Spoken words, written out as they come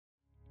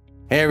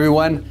Hey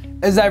everyone,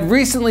 as I've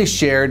recently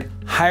shared,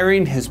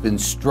 hiring has been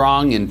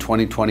strong in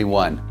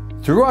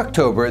 2021. Through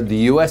October, the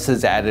US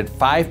has added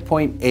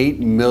 5.8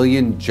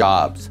 million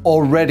jobs,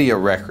 already a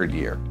record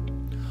year.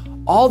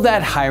 All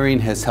that hiring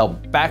has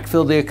helped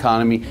backfill the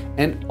economy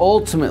and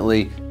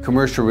ultimately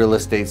commercial real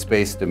estate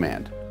space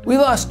demand. We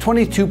lost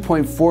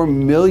 22.4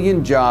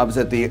 million jobs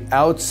at the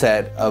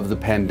outset of the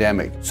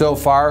pandemic. So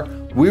far,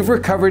 we've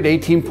recovered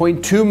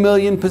 18.2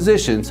 million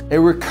positions, a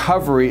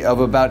recovery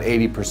of about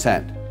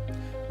 80%.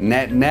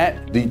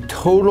 Net, the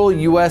total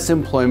US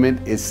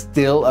employment is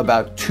still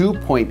about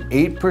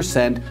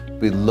 2.8%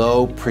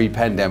 below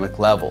pre-pandemic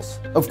levels.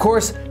 Of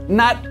course,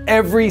 not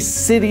every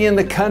city in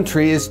the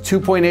country is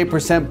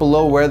 2.8%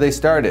 below where they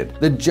started.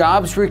 The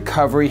jobs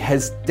recovery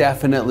has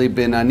definitely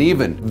been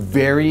uneven,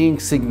 varying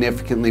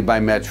significantly by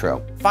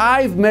metro.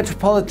 5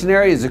 metropolitan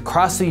areas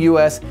across the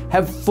US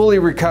have fully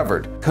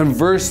recovered.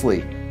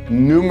 Conversely,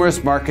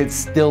 numerous markets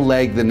still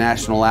lag the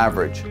national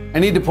average. I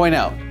need to point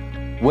out,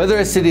 whether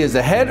a city is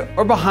ahead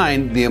or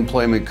behind the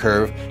employment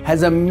curve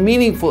has a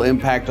meaningful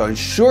impact on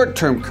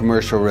short-term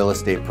commercial real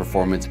estate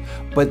performance,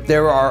 but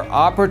there are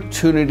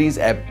opportunities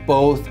at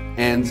both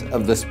ends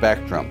of the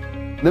spectrum.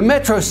 The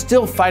metros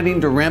still fighting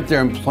to ramp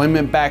their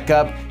employment back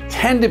up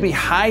tend to be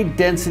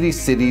high-density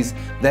cities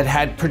that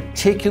had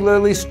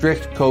particularly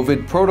strict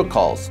COVID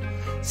protocols.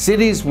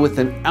 Cities with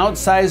an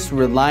outsized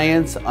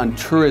reliance on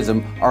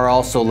tourism are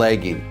also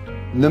lagging.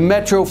 The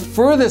metro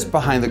furthest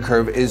behind the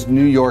curve is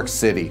New York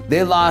City.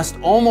 They lost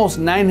almost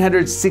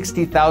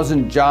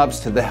 960,000 jobs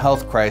to the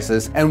health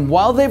crisis, and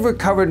while they've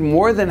recovered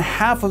more than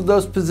half of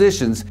those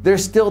positions, they're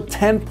still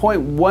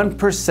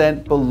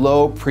 10.1%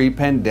 below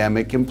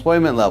pre-pandemic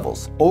employment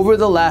levels. Over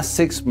the last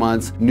 6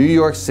 months, New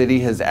York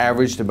City has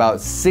averaged about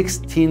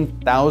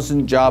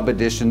 16,000 job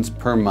additions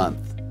per month.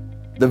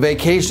 The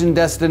vacation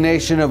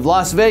destination of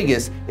Las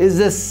Vegas is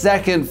the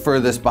second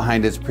furthest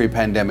behind its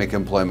pre-pandemic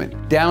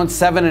employment, down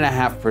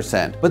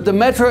 7.5%. But the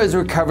metro has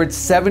recovered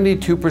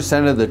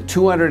 72% of the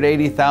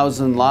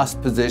 280,000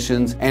 lost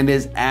positions and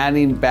is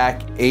adding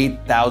back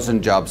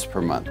 8,000 jobs per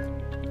month.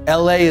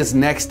 LA is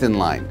next in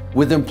line.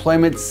 With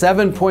employment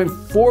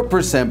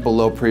 7.4%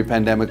 below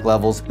pre-pandemic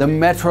levels, the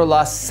metro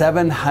lost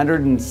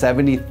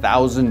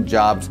 770,000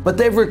 jobs, but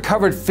they've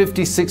recovered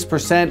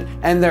 56%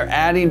 and they're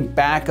adding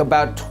back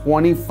about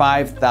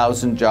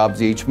 25,000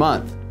 jobs each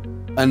month.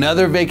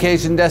 Another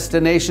vacation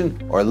destination,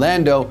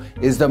 Orlando,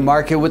 is the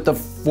market with the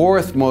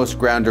 4th most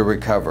ground to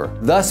recover.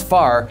 Thus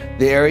far,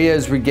 the area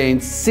has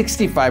regained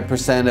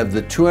 65% of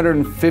the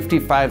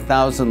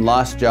 255,000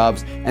 lost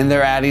jobs, and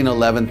they're adding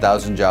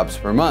 11,000 jobs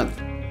per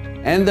month.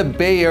 And the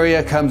Bay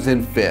Area comes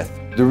in 5th.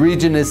 The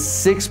region is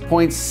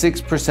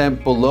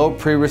 6.6% below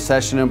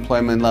pre-recession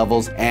employment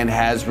levels and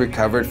has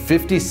recovered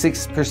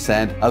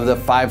 56% of the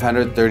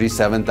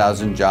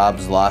 537,000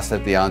 jobs lost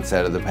at the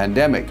onset of the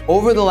pandemic.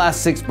 Over the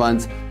last 6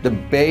 months, the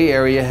Bay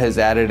Area has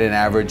added an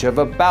average of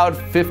about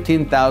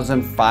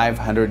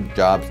 15,500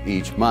 jobs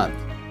each month.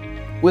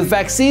 With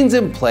vaccines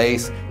in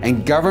place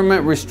and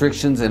government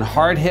restrictions in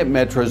hard-hit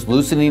metros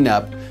loosening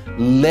up,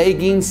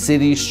 lagging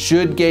cities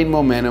should gain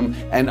momentum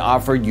and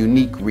offer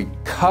unique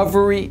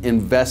recovery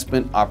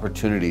investment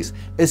opportunities,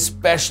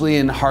 especially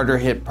in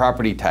harder-hit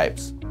property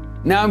types.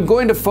 Now I'm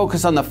going to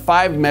focus on the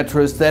 5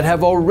 metros that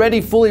have already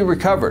fully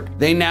recovered.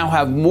 They now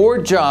have more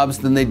jobs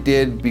than they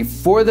did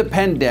before the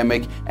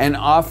pandemic and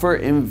offer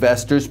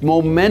investors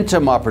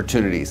momentum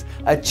opportunities,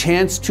 a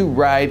chance to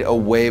ride a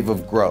wave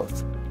of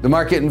growth. The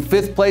market in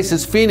 5th place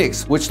is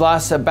Phoenix, which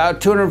lost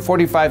about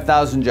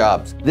 245,000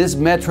 jobs. This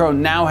metro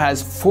now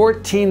has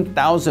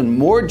 14,000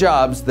 more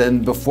jobs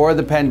than before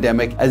the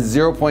pandemic, a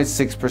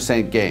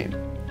 0.6% gain.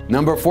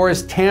 Number 4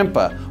 is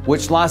Tampa,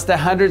 which lost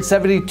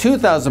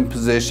 172,000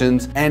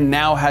 positions and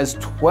now has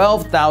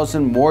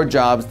 12,000 more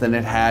jobs than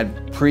it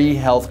had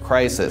pre-health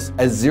crisis,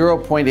 a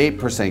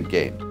 0.8%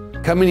 gain.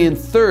 Coming in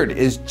 3rd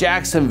is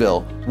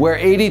Jacksonville, where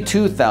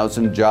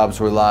 82,000 jobs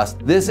were lost.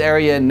 This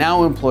area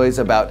now employs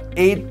about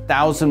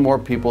 8,000 more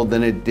people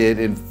than it did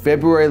in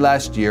February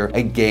last year,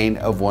 a gain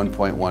of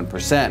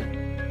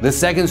 1.1%. The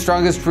second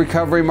strongest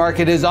recovery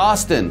market is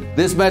Austin.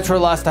 This metro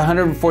lost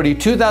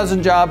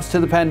 142,000 jobs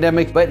to the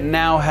pandemic, but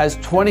now has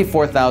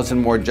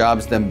 24,000 more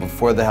jobs than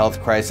before the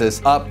health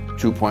crisis, up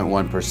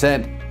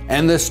 2.1%.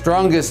 And the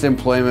strongest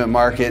employment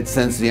market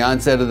since the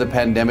onset of the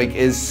pandemic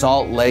is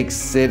Salt Lake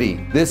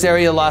City. This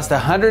area lost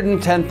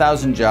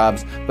 110,000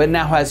 jobs, but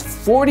now has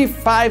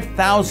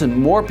 45,000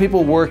 more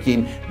people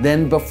working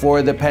than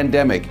before the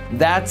pandemic.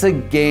 That's a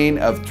gain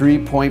of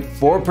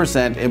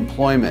 3.4%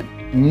 employment.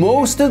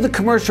 Most of the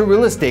commercial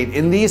real estate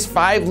in these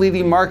 5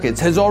 leading markets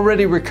has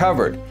already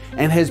recovered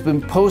and has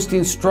been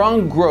posting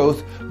strong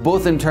growth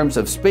both in terms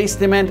of space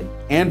demand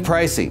and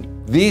pricing.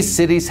 These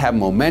cities have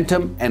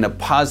momentum and a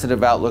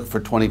positive outlook for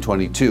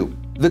 2022.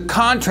 The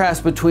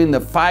contrast between the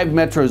 5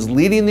 metros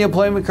leading the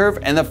employment curve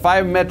and the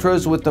 5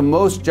 metros with the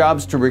most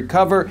jobs to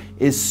recover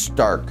is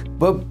stark.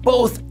 But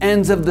both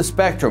ends of the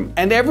spectrum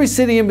and every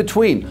city in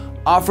between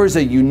offers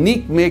a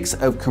unique mix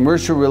of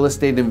commercial real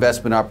estate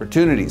investment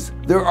opportunities.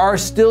 There are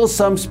still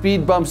some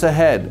speed bumps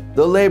ahead: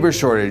 the labor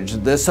shortage,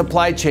 the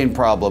supply chain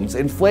problems,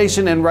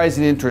 inflation, and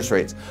rising interest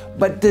rates.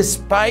 But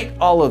despite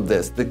all of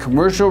this, the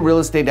commercial real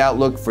estate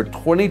outlook for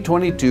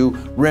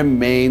 2022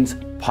 remains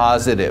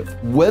positive.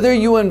 Whether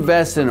you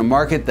invest in a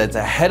market that's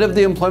ahead of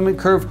the employment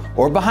curve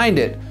or behind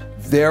it,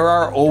 there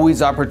are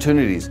always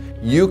opportunities.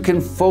 You can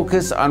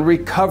focus on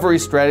recovery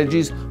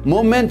strategies,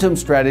 momentum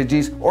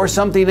strategies, or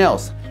something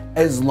else,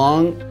 as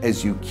long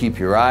as you keep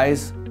your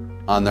eyes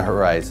on the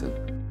horizon.